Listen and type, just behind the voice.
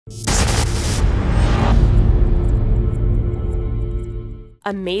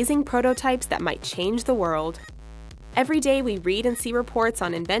Amazing prototypes that might change the world. Every day we read and see reports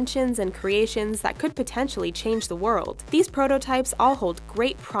on inventions and creations that could potentially change the world. These prototypes all hold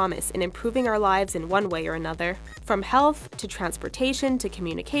great promise in improving our lives in one way or another. From health to transportation to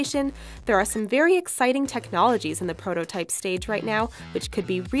communication, there are some very exciting technologies in the prototype stage right now which could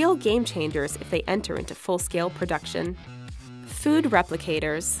be real game changers if they enter into full-scale production. Food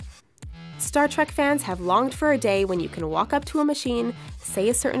replicators. Star Trek fans have longed for a day when you can walk up to a machine, say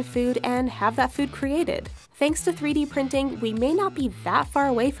a certain food, and have that food created. Thanks to 3D printing, we may not be that far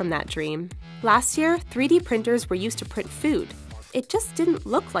away from that dream. Last year, 3D printers were used to print food. It just didn't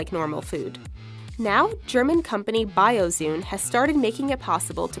look like normal food. Now, German company BioZoon has started making it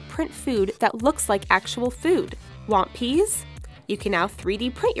possible to print food that looks like actual food. Want peas? You can now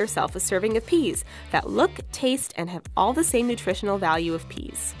 3D print yourself a serving of peas that look, taste, and have all the same nutritional value of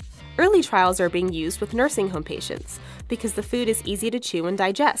peas. Early trials are being used with nursing home patients because the food is easy to chew and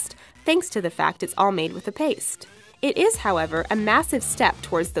digest, thanks to the fact it's all made with a paste. It is, however, a massive step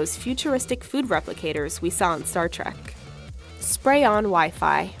towards those futuristic food replicators we saw in Star Trek. Spray-on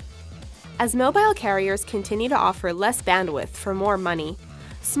Wi-Fi. As mobile carriers continue to offer less bandwidth for more money,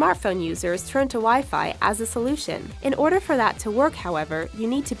 smartphone users turn to Wi-Fi as a solution. In order for that to work, however, you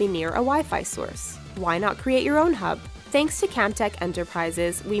need to be near a Wi-Fi source. Why not create your own hub? Thanks to Camtech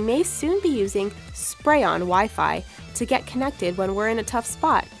Enterprises, we may soon be using spray-on Wi-Fi to get connected when we're in a tough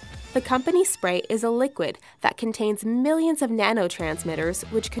spot. The company Spray is a liquid that contains millions of nanotransmitters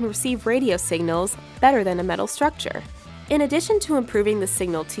which can receive radio signals better than a metal structure. In addition to improving the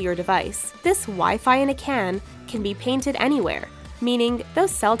signal to your device, this Wi-Fi in a can be painted anywhere, meaning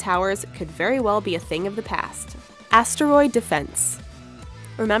those cell towers could very well be a thing of the past. Asteroid defense.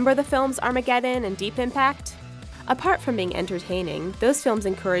 Remember the films Armageddon and Deep Impact? Apart from being entertaining, those films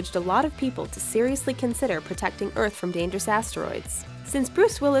encouraged a lot of people to seriously consider protecting Earth from dangerous asteroids. Since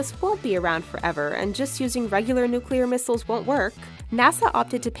Bruce Willis won't be around forever and just using regular nuclear missiles won't work, NASA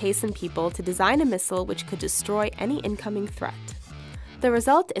opted to pay some people to design a missile which could destroy any incoming threat. The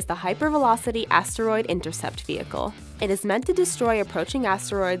result is the Hypervelocity Asteroid Intercept Vehicle. It is meant to destroy approaching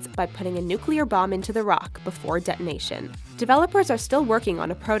asteroids by putting a nuclear bomb into the rock before detonation. Developers are still working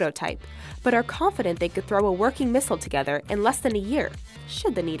on a prototype, but are confident they could throw a working missile together in less than a year,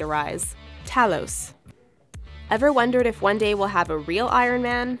 should the need arise. TALOS. Ever wondered if one day we'll have a real Iron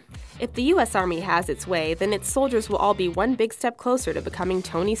Man? If the US Army has its way, then its soldiers will all be one big step closer to becoming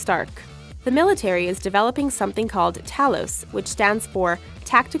Tony Stark. The military is developing something called TALOS, which stands for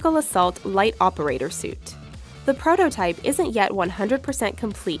Tactical Assault Light Operator Suit. The prototype isn't yet 100%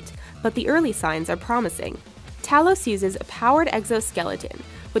 complete, but the early signs are promising. TALOS uses a powered exoskeleton,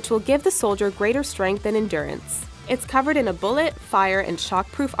 which will give the soldier greater strength and endurance. It's covered in a bullet, fire, and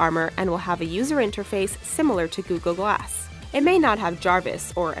shockproof armor and will have a user interface similar to Google Glass. It may not have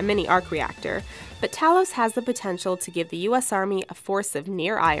Jarvis or a mini arc reactor, but TALOS has the potential to give the US Army a force of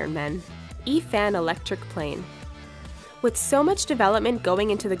near Iron Men. E-Fan electric plane. With so much development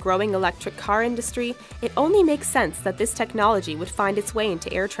going into the growing electric car industry, it only makes sense that this technology would find its way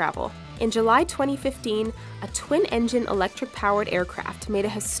into air travel. In July 2015, a twin-engine electric-powered aircraft made a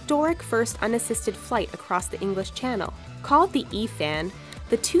historic first unassisted flight across the English Channel. Called the E-Fan,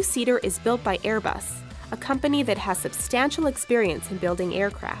 the two-seater is built by Airbus, a company that has substantial experience in building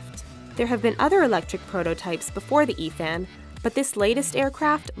aircraft. There have been other electric prototypes before the E-Fan, but this latest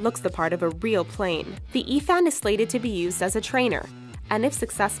aircraft looks the part of a real plane. The E-Fan is slated to be used as a trainer, and if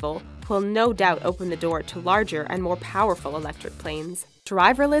successful, will no doubt open the door to larger and more powerful electric planes.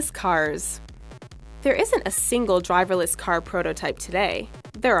 Driverless cars. There isn't a single driverless car prototype today.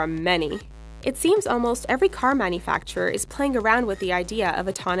 There are many. It seems almost every car manufacturer is playing around with the idea of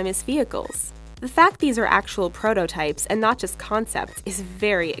autonomous vehicles. The fact these are actual prototypes and not just concepts is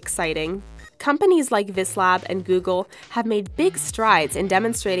very exciting. Companies like Vislab and Google have made big strides in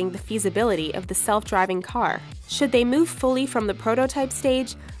demonstrating the feasibility of the self-driving car. Should they move fully from the prototype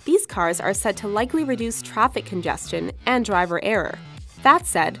stage, these cars are said to likely reduce traffic congestion and driver error. That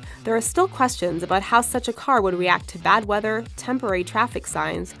said, there are still questions about how such a car would react to bad weather, temporary traffic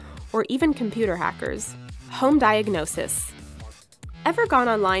signs, or even computer hackers. Home diagnosis. Ever gone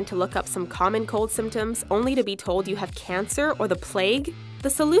online to look up some common cold symptoms only to be told you have cancer or the plague? The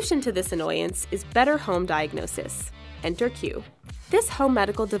solution to this annoyance is better home diagnosis. Enter Q. This home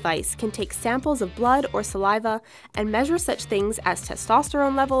medical device can take samples of blood or saliva and measure such things as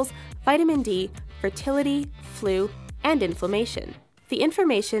testosterone levels, vitamin D, fertility, flu, and inflammation. The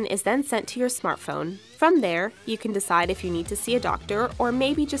information is then sent to your smartphone. From there, you can decide if you need to see a doctor or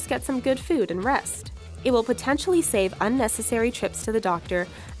maybe just get some good food and rest. It will potentially save unnecessary trips to the doctor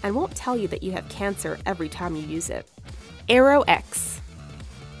and won't tell you that you have cancer every time you use it. Aero-X.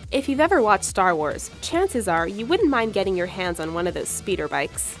 If you've ever watched Star Wars, chances are you wouldn't mind getting your hands on one of those speeder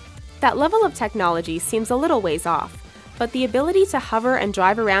bikes. That level of technology seems a little ways off, but the ability to hover and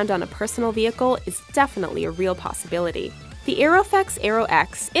drive around on a personal vehicle is definitely a real possibility. The Aero-X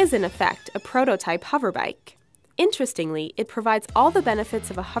Aero-X is in effect a prototype hover bike. Interestingly, it provides all the benefits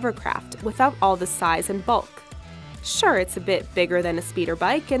of a hovercraft without all the size and bulk. Sure, it's a bit bigger than a speeder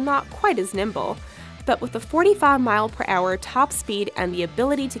bike and not quite as nimble, but with a 45-mile-per-hour top speed and the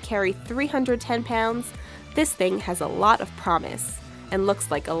ability to carry 310 pounds, this thing has a lot of promise and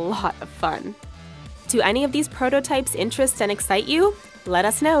looks like a lot of fun. Do any of these prototypes interest and excite you? Let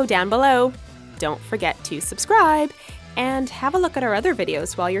us know down below. Don't forget to subscribe and have a look at our other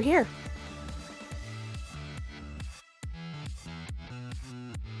videos while you're here.